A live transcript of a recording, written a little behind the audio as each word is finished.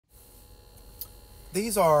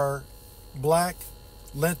these are black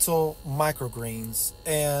lentil microgreens,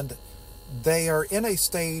 and they are in a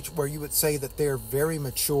stage where you would say that they're very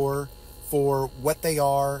mature for what they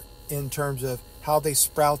are in terms of how they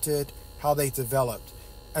sprouted, how they developed.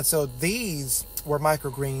 And so these were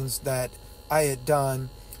microgreens that I had done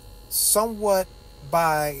somewhat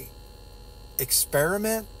by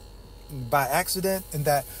experiment, by accident, in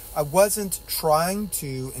that I wasn't trying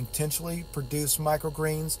to intentionally produce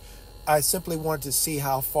microgreens. I simply wanted to see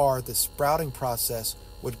how far the sprouting process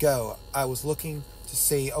would go. I was looking to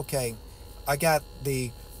see, okay, I got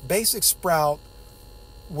the basic sprout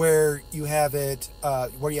where you have it,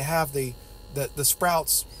 where you have the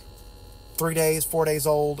sprouts 3 days, 4 days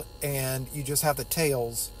old, and you just have the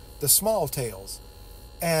tails, the small tails.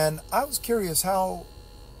 And I was curious, how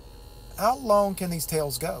long can these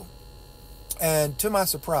tails go? And to my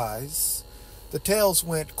surprise, the tails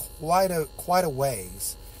went quite a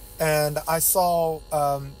ways, and I saw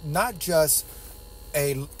not just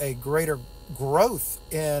a greater growth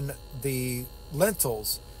in the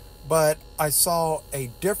lentils, but I saw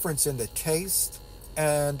a difference in the taste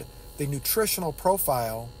and the nutritional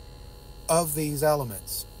profile of these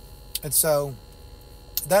elements. And so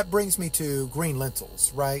that brings me to green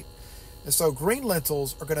lentils, right? And so green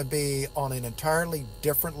lentils are going to be on an entirely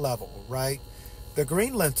different level, right? The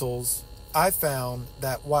green lentils, I found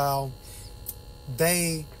that while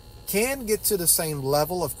they can get to the same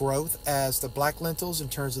level of growth as the black lentils in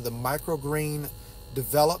terms of the microgreen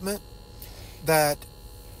development, that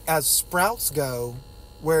as sprouts go,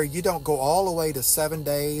 where you don't go all the way to 7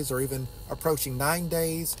 days or even approaching 9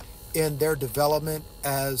 days in their development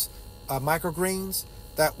as microgreens,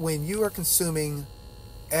 that when you are consuming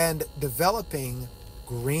and developing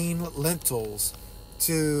green lentils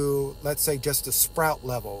to, let's say, just the sprout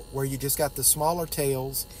level, where you just got the smaller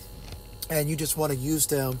tails and you just want to use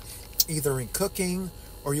them either in cooking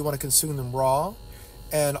or you want to consume them raw.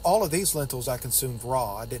 And all of these lentils I consumed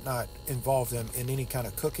raw. I did not involve them in any kind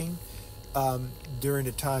of cooking during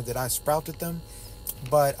the time that I sprouted them.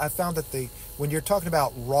 But I found that when you're talking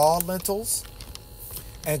about raw lentils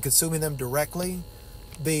and consuming them directly,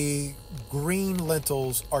 the green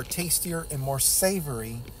lentils are tastier and more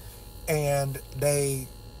savory, and they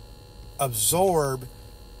absorb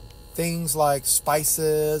things like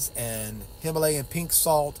spices and Himalayan pink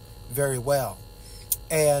salt very well.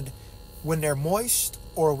 And when they're moist,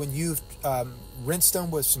 or when you've rinsed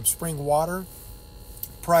them with some spring water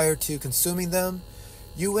prior to consuming them,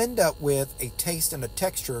 you end up with a taste and a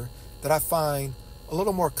texture that I find a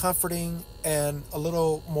little more comforting and a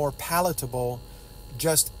little more palatable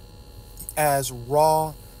just as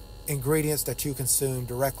raw ingredients that you consume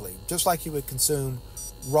directly. Just like you would consume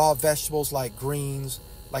raw vegetables like greens,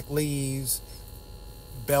 like leaves,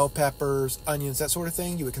 bell peppers, onions, that sort of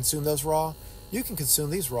thing. You would consume those raw. You can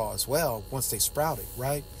consume these raw as well once they sprouted,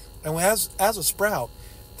 right? And as a sprout,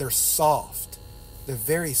 they're soft. They're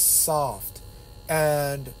very soft.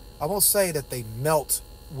 And I won't say that they melt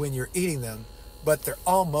when you're eating them, but they're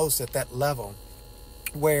almost at that level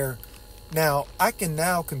where now I can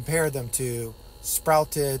now compare them to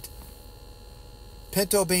sprouted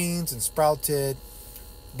pinto beans and sprouted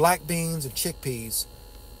black beans and chickpeas.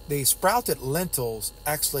 The sprouted lentils,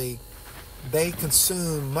 actually, they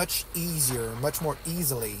consume much easier, much more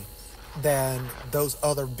easily than those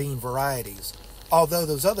other bean varieties. Although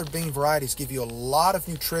those other bean varieties give you a lot of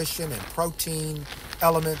nutrition and protein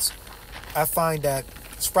elements, I find that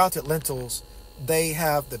sprouted lentils, they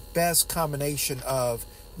have the best combination of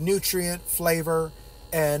nutrient, flavor,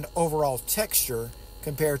 and overall texture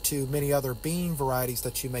compared to many other bean varieties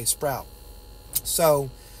that you may sprout. So,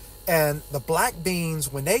 and the black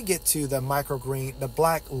beans, when they get to the microgreen, the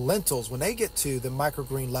black lentils, when they get to the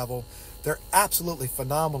microgreen level, they're absolutely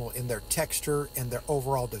phenomenal in their texture and their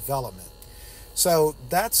overall development. So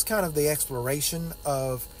that's kind of the exploration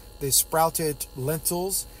of the sprouted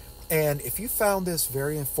lentils. And if you found this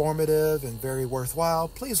very informative and very worthwhile,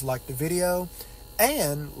 please like the video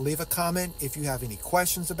and leave a comment if you have any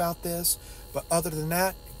questions about this. But other than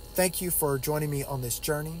that, thank you for joining me on this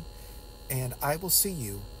journey, and I will see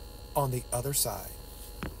you on the other side.